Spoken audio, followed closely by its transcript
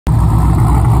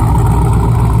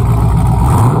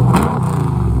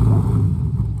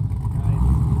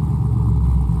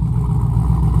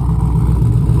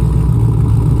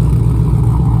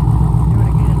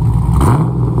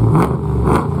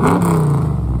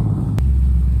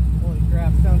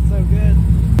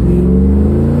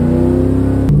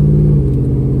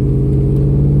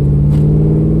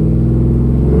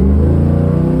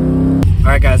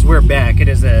It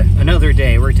is another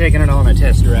day. We're taking it on a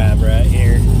test drive right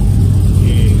here.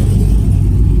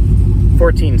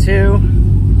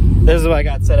 14.2. This is what I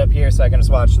got set up here so I can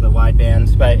just watch the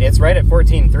wideband, but it's right at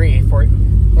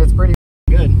 14.3. It's pretty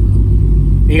good.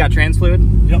 You got trans fluid?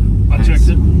 Yep, I checked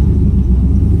it.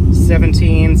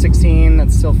 17, 16,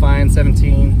 that's still fine.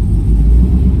 17.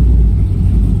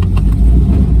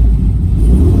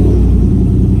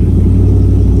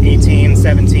 18,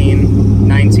 17,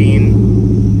 19.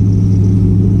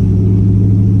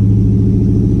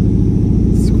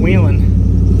 Squealing.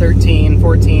 13,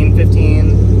 14,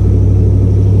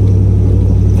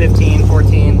 15. 15,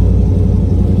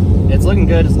 14. It's looking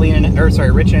good. It's leaning, or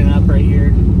sorry, richening up right here.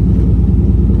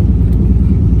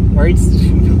 Why are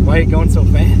you going so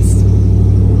fast?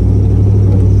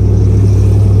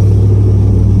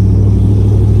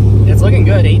 It's looking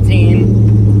good.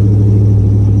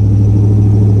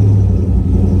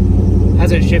 18.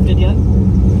 Has it shifted yet?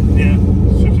 Yeah,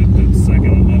 shifted to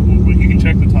second. But you can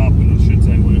check the top and it should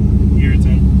say what gear it's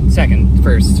in. Second,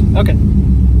 first. Okay.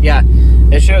 Yeah,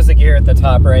 it shows the gear at the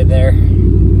top right there.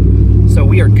 So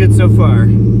we are good so far.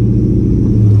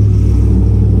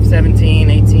 17,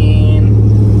 18.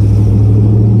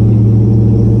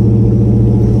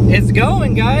 It's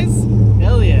going, guys.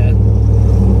 Hell yeah.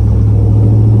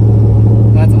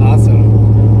 That's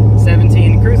awesome.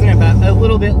 17, cruising about a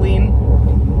little bit lean.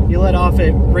 You let off,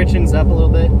 it richens up a little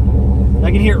bit.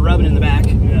 I can hear it rubbing in the back.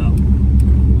 Yeah.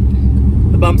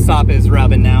 The bump stop is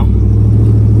rubbing now.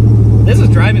 This is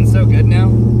driving so good now.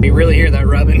 You really hear that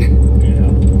rubbing.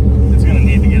 Yeah. It's gonna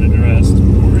need to get addressed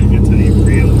before it gets any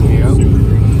real super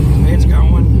dry. It's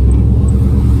going.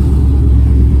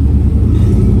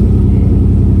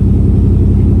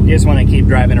 You just want to keep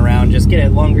driving around, just get a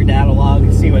longer data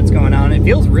log, see what's going on. It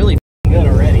feels really good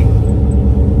already.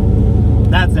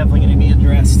 That's definitely going to be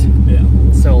addressed. Yeah.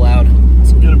 It's so loud.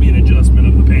 It's going to be an adjustment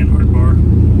of the panhard bar.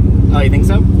 Oh, you think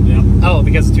so? Yeah. Oh,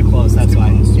 because it's too close, that's why.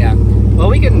 Close. Yeah. Well,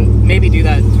 we can maybe do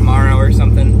that tomorrow or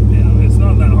something. Yeah, it's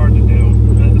not that hard to do.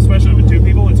 Especially with two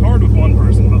people. It's hard with one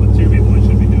person, but with two people it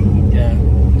should be doable. Yeah.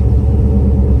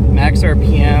 Max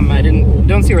RPM, I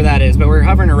don't see where that is, but we're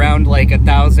hovering around like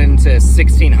 1,000 to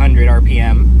 1,600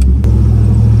 RPM.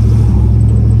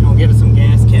 I'll give it some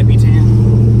gas, Capitan.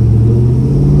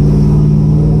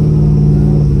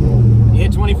 You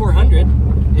hit 2,400.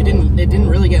 It didn't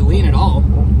really get lean at all.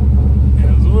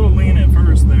 Yeah, it was a little lean at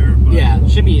first there. But Yeah,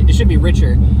 it should be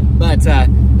richer, but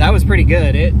that was pretty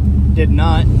good. It did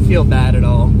not feel bad at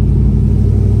all.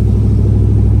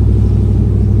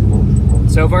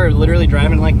 So far, literally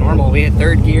driving like normal. We hit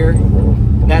third gear.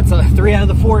 That's 3 out of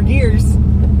the 4 gears.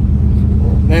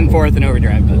 Then fourth in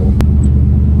overdrive. But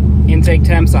intake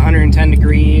temps 110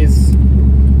 degrees.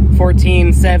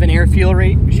 14.7 air fuel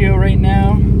ratio right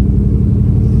now.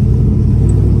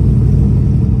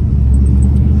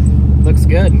 Looks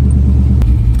good.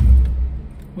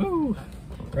 Woo!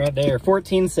 Right there,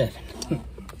 14.7.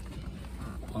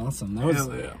 Awesome.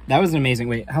 That was an amazing.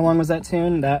 Wait, how long was that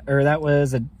tune? That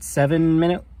was a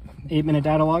 8-minute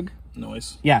data log?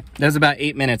 Noise. Yeah, that was about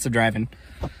 8 minutes of driving.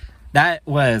 That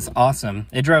was awesome.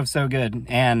 It drove so good.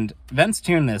 And Vince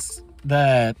tuned this.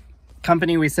 The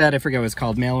company we said, I forget what it was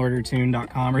called,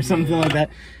 mailordertune.com or something like that.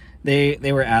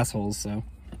 They were assholes, so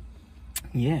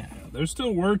yeah. They're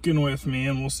still working with me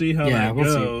and we'll see how that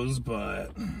goes,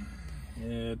 but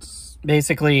it's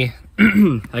basically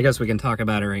I guess we can talk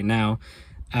about it right now.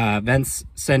 Vince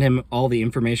sent him all the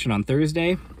information on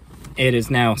Thursday. It is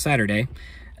now Saturday.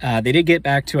 They did get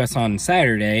back to us on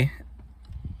Saturday,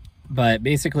 but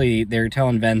basically they're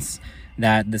telling Vince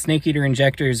that the snake eater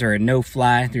injectors are a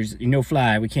no-fly. There's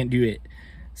no-fly. We can't do it.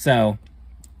 So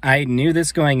I knew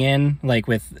this going in, like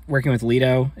with working with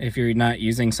Lido, if you're not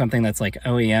using something that's like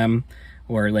OEM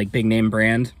or like big name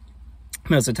brand,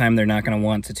 most of the time they're not going to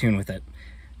want to tune with it.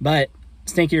 But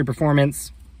Snake Eater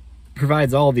Performance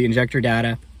provides all of the injector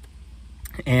data,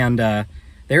 and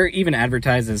they're even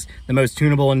advertised as the most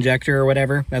tunable injector or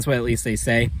whatever. That's what at least they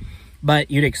say.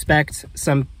 But you'd expect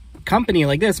some company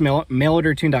like this,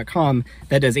 mailordertune.com,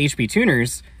 that does HP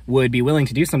tuners would be willing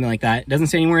to do something like that. It doesn't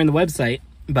say anywhere in the website,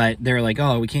 but they're like,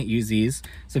 oh, we can't use these.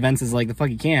 So Vince is like, the fuck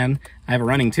you can. I have a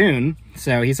running tune.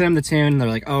 So he sent him the tune. They're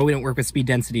like, oh, we don't work with speed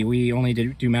density. We only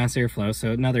do mass airflow.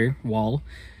 So another wall.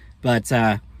 But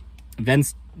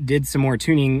Vince did some more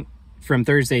tuning from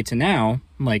Thursday to now,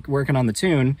 like working on the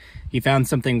tune. He found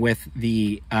something with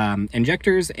the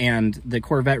injectors and the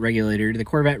Corvette regulator. The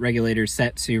Corvette regulator is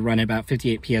set to run about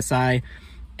 58 PSI.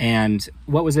 And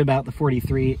what was it about the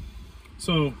 43?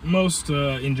 So most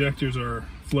injectors are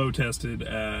flow tested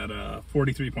at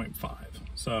 43.5.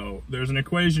 So there's an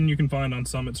equation you can find on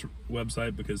Summit's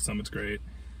website, because Summit's great.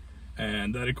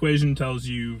 And that equation tells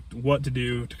you what to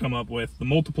do to come up with the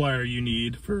multiplier you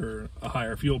need for a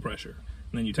higher fuel pressure.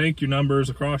 And then you take your numbers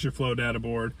across your flow data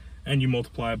board and you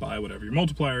multiply by whatever your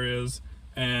multiplier is,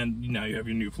 and now you have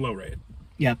your new flow rate.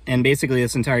 Yep, and basically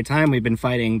this entire time we've been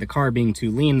fighting the car being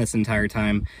too lean this entire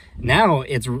time. Now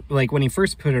it's like when he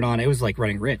first put it on, it was like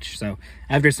running rich. So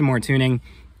after some more tuning,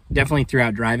 definitely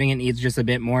throughout driving, it needs just a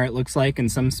bit more, it looks like, in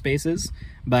some spaces.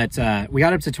 But we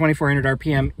got up to 2400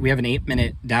 RPM. We have an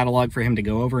 8-minute data log for him to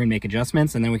go over and make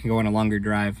adjustments, and then we can go on a longer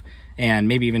drive and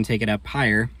maybe even take it up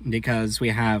higher, because we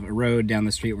have a road down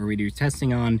the street where we do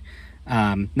testing on.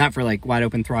 Not for like wide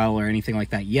open throttle or anything like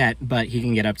that yet, but he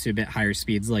can get up to a bit higher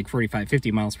speeds, like 45,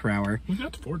 50 miles per hour. We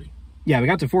got to 40. Yeah, we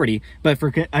got to 40, but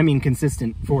for, I mean,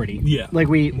 consistent 40. Yeah. Like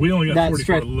we only got 40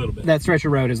 for a little bit. That stretch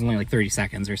of road is only like 30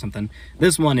 seconds or something.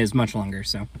 This one is much longer,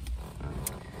 so.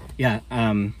 Yeah,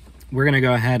 we're going to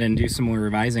go ahead and do some more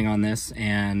revising on this,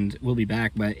 and we'll be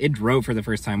back, but it drove for the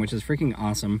first time, which is freaking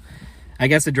awesome. I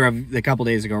guess it drove a couple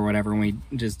days ago or whatever when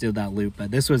we just did that loop,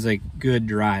 but this was a good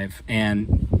drive,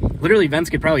 and literally Vince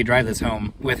could probably drive this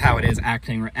home with how it is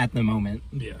acting at the moment.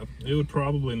 Yeah, it would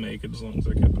probably make it as long as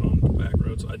I kept it on the back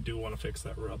roads. I do want to fix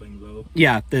that rubbing though.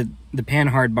 Yeah, the pan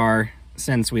hard bar,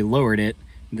 since we lowered it,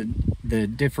 the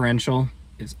differential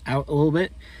is out a little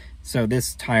bit. So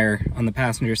this tire on the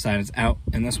passenger side is out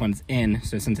and this one's in.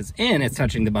 So since it's in, it's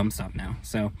touching the bump stop now.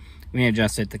 So we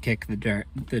adjust it to kick the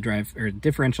drive or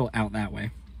differential out that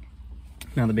way.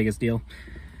 Not the biggest deal.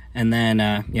 And then,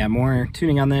 yeah, more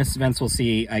tuning on this. Vince will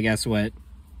see, I guess, what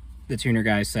the tuner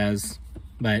guy says.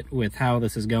 But with how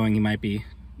this is going, he might be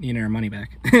needing our money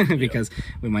back because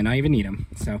we might not even need them.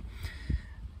 So,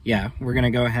 yeah, we're going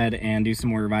to go ahead and do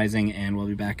some more revising, and we'll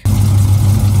be back. The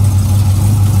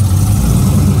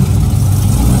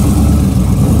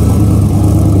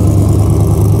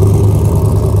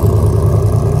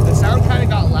sound kind of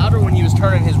got louder when he was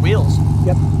turning his wheels.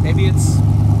 Yep. Maybe it's...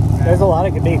 There's a lot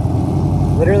it could be.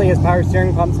 Literally his power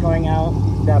steering pump's going out.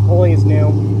 That pulley is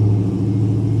new.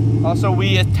 Also,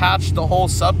 we attached the whole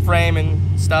subframe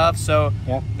and stuff, so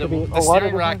yeah, the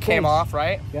steering rack came off,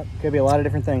 right? Yep, could be a lot of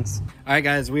different things. All right,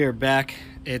 guys, we are back.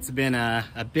 It's been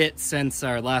a bit since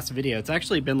our last video. It's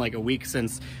actually been like a week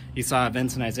since you saw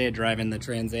Vince and Isaiah driving the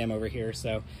Trans Am over here.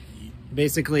 So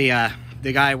basically,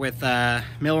 the guy with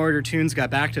mail order tunes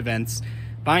got back to Vince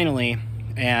finally,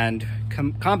 and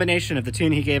combination of the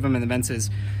tune he gave him and the Vince's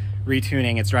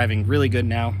retuning, it's driving really good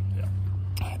now.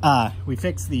 Yeah. We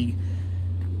fixed the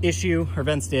issue, or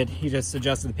Vince did. He just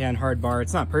adjusted the pan hard bar.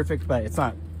 It's not perfect, but it's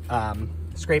not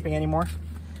scraping anymore.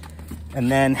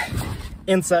 And then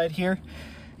inside here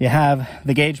you have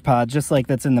the gauge pod, just like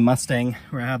that's in the Mustang,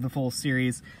 where I have the full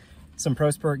series, some Pro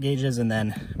Sport gauges, and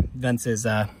then Vince's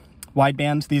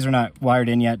wideband. These are not wired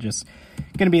in yet, just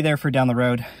gonna be there for down the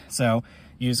road. So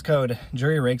use code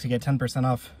JURYRIG to get 10%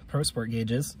 off Pro Sport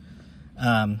gauges.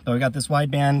 But we got this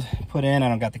wideband put in. I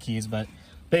don't got the keys, but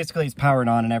basically it's powered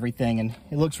on and everything, and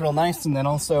it looks real nice. And then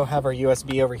also have our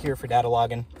USB over here for data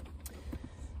logging.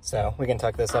 So we can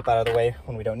tuck this up out of the way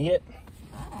when we don't need it.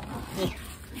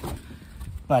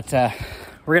 But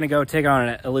we're gonna go take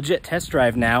on a legit test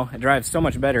drive now. It drives so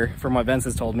much better from what Vince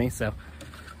has told me, so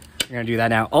we're gonna do that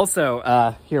now.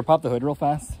 Also, here, pop the hood real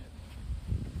fast.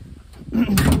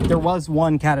 There was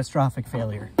one catastrophic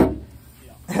failure.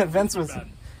 Yeah. Vince was...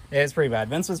 It was pretty bad.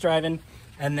 Vince was driving,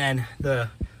 and then the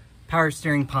power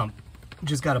steering pump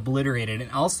just got obliterated,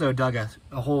 and also dug a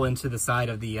hole into the side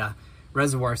of the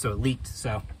reservoir, so it leaked.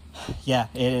 So, yeah,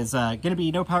 it is going to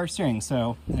be no power steering.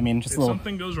 So, I mean, just if a little...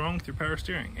 something goes wrong with your power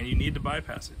steering and you need to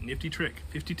bypass it, nifty trick.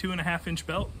 52.5-inch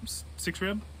belt,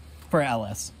 6-rib. For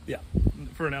LS. Yeah,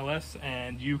 for an LS,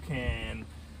 and you can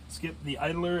skip the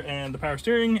idler and the power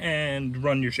steering and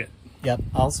run your shit. Yep.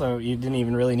 Also, you didn't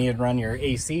even really need to run your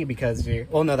AC because you...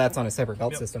 Well, no, that's on a separate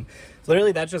belt system. So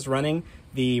literally, that's just running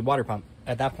the water pump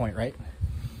at that point, right?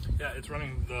 Yeah, it's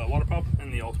running the water pump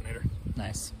and the alternator.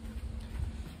 Nice.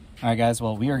 All right, guys.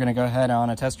 Well, we are going to go ahead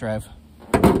on a test drive.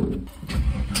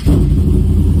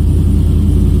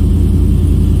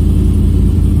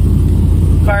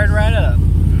 Fired right up.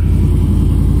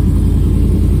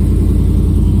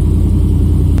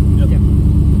 Yep.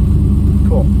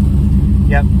 Cool.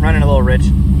 Yep, running a little rich.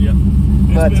 Yep.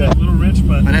 But, a little rich,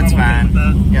 but that's fine.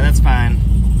 Yeah, that's fine.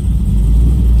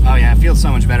 Oh yeah, it feels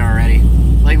so much better already.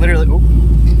 Like literally,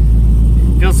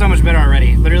 feels so much better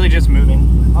already. Literally just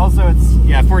moving. Also, it's,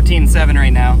 yeah, 14.7 right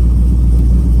now.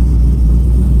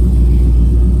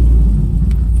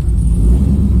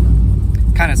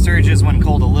 Kind of surges when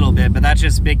cold a little bit, but that's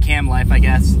just big cam life, I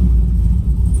guess.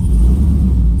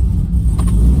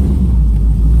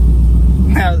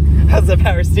 How's the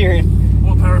power steering?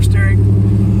 What power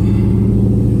steering?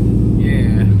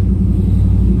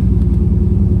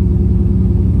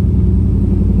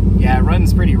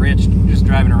 getting pretty rich just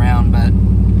driving around, but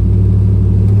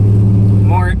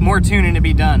more tuning to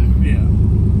be done. Yeah.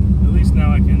 At least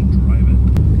now I can drive it.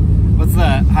 What's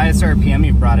the highest RPM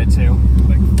you've brought it to?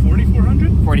 Like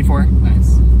 4,400? 44?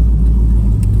 Nice.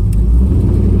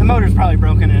 The motor's probably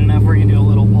broken in enough where you can do a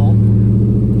little pull.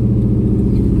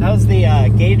 How's the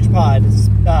gauge pod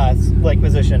like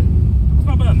position? It's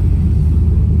not bad.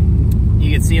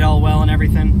 You can see it all well and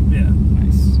everything? Yeah.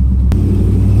 Nice.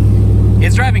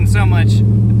 It's driving so much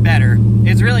better.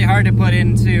 It's really hard to put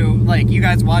into, like, you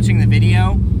guys watching the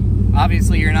video.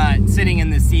 Obviously you're not sitting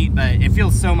in the seat, but it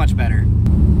feels so much better.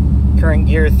 Current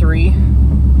gear 3.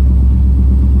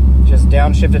 Just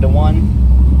downshifted to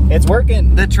 1. It's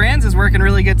working. The trans is working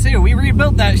really good too. We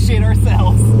rebuilt that shit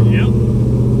ourselves. Yep.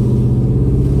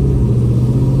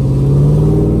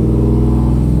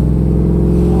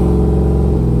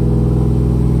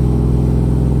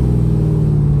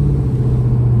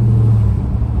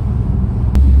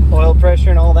 Oil pressure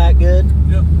and all that good?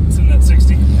 Yep, it's in that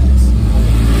 60.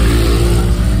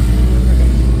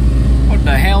 What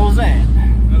the hell was that?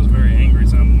 That was a very angry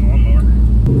sounding lawnmower.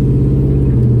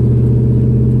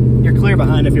 You're clear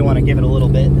behind if you want to give it a little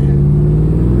bit.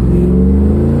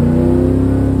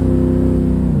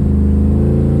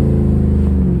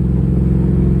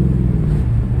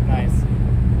 Nice.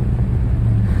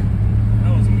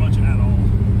 That wasn't much at all.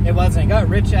 It wasn't. It got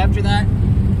rich after that.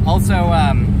 Also,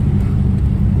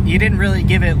 you didn't really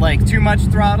give it like too much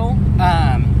throttle,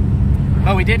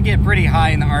 but we did get pretty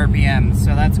high in the RPM,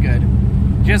 so that's good.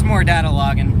 Just more data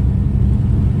logging.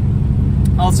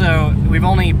 Also, we've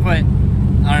only put, I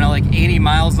don't know, like 80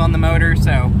 miles on the motor,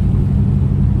 so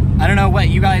I don't know what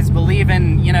you guys believe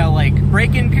in, you know, like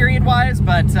break-in period wise,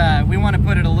 but we want to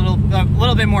put it a little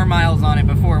bit more miles on it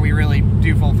before we really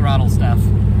do full throttle stuff.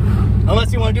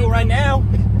 Unless you want to do it right now.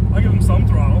 I'll give him some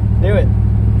throttle. Do it.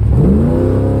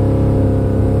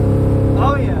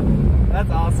 Oh yeah,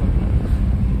 that's awesome.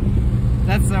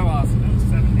 That's so awesome. That was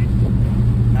 70.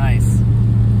 Nice.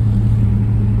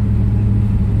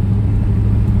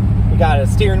 We got a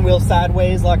steering wheel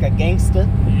sideways like a gangsta.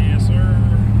 Yes, sir.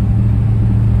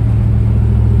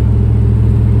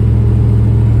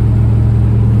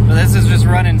 So this is just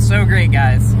running so great,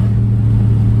 guys.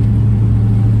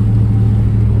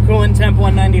 Coolant temp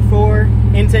 194,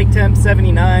 intake temp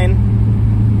 79.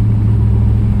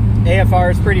 AFR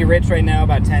is pretty rich right now,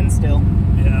 about 10 still.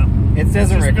 Yeah. It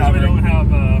doesn't just recover. Because we don't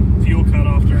have fuel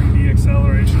cutoff during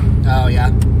deacceleration. Oh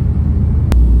yeah.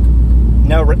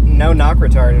 No knock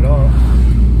retard at all.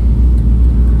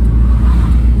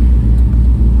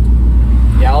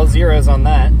 Yeah, all zeros on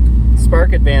that.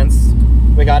 Spark advance,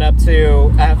 we got up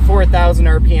to, at 4,000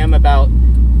 RPM, about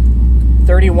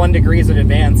 31 degrees of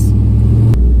advance.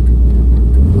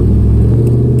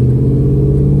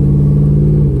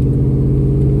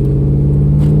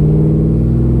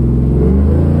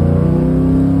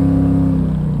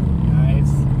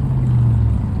 Nice.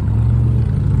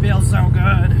 Feels so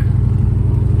good.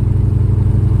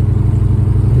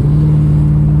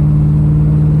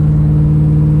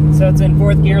 So it's in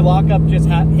 4th gear, lockup just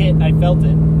hit, I felt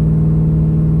it.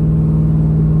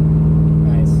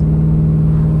 Nice.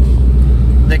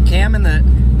 The cam and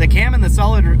the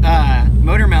solid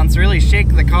motor mounts really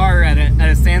shake the car at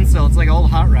a standstill. It's like an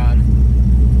old hot rod.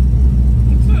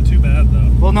 It's not too bad though.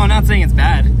 Well, no, I'm not saying it's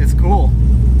bad. It's cool.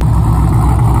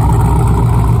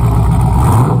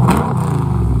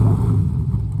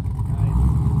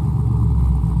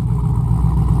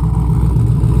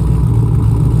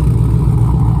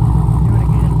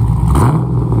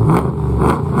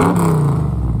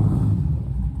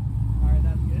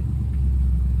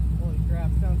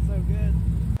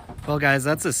 Well guys,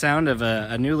 that's the sound of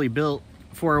a newly built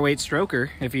 408 stroker,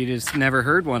 if you just never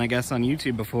heard one, I guess, on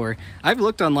YouTube before. I've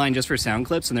looked online just for sound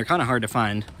clips and they're kind of hard to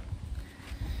find.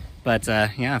 But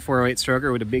yeah, 408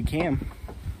 stroker with a big cam.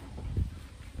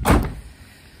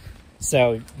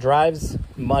 So drives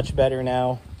much better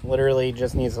now. Literally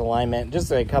just needs alignment, just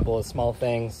a couple of small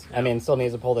things. I mean, still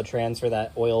needs to pull the trans for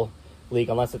that oil leak,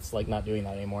 unless it's like not doing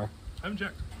that anymore. I'm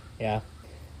checked. Yeah,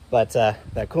 but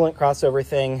that coolant crossover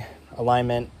thing,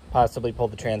 alignment, possibly pull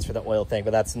the trans for the oil thing,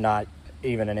 but that's not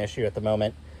even an issue at the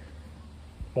moment.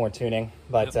 More tuning,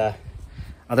 but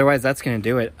otherwise that's gonna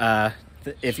do it.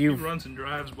 If you runs and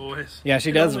drives, boys. Yeah,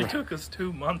 she does. It only took us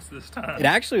 2 months this time. It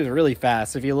actually was really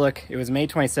fast. If you look, it was May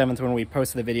 27th when we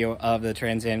posted the video of the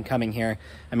Trans Am coming here.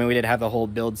 I mean, we did have the whole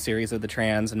build series of the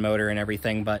Trans and motor and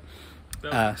everything, but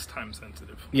that was time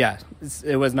sensitive. Yeah,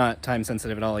 it was not time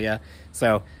sensitive at all. Yeah,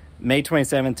 so May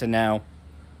 27th to now.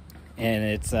 And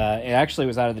it actually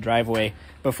was out of the driveway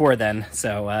before then,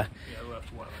 so... yeah, I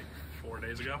left, what, like 4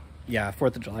 days ago? Yeah,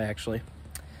 4th of July, actually.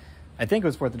 I think it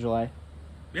was 4th of July.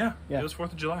 Yeah, Yeah. it was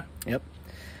 4th of July. Yep.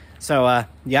 So,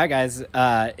 yeah, guys,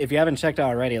 if you haven't checked out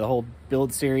already, the whole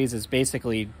build series is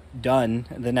basically done.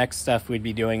 The next stuff we'd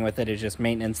be doing with it is just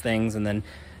maintenance things, and then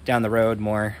down the road,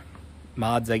 more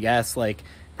mods, I guess. Like,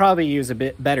 probably use a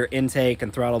bit better intake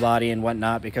and throttle body and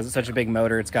whatnot, because it's such a big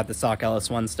motor. It's got the stock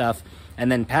LS1 stuff.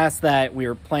 And then past that,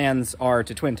 plans are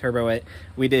to twin turbo it.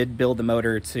 We did build the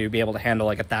motor to be able to handle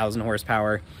like 1,000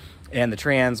 horsepower, and the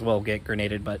trans will get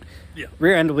grenaded, but Yeah.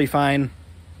 rear end will be fine.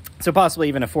 So possibly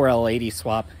even a 4L80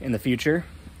 swap in the future.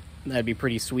 That'd be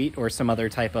pretty sweet, or some other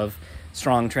type of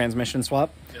strong transmission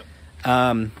swap.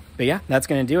 Yep. But yeah, that's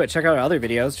going to do it. Check out our other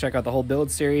videos. Check out the whole build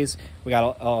series. We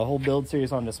got a whole build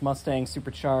series on this Mustang,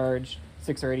 supercharged,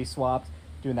 6R80 swapped,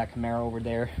 doing that Camaro over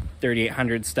there,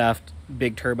 3800 stuffed,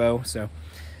 big turbo. So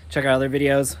check out other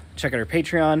videos. Check out our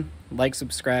Patreon. Like,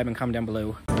 subscribe, and comment down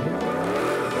below.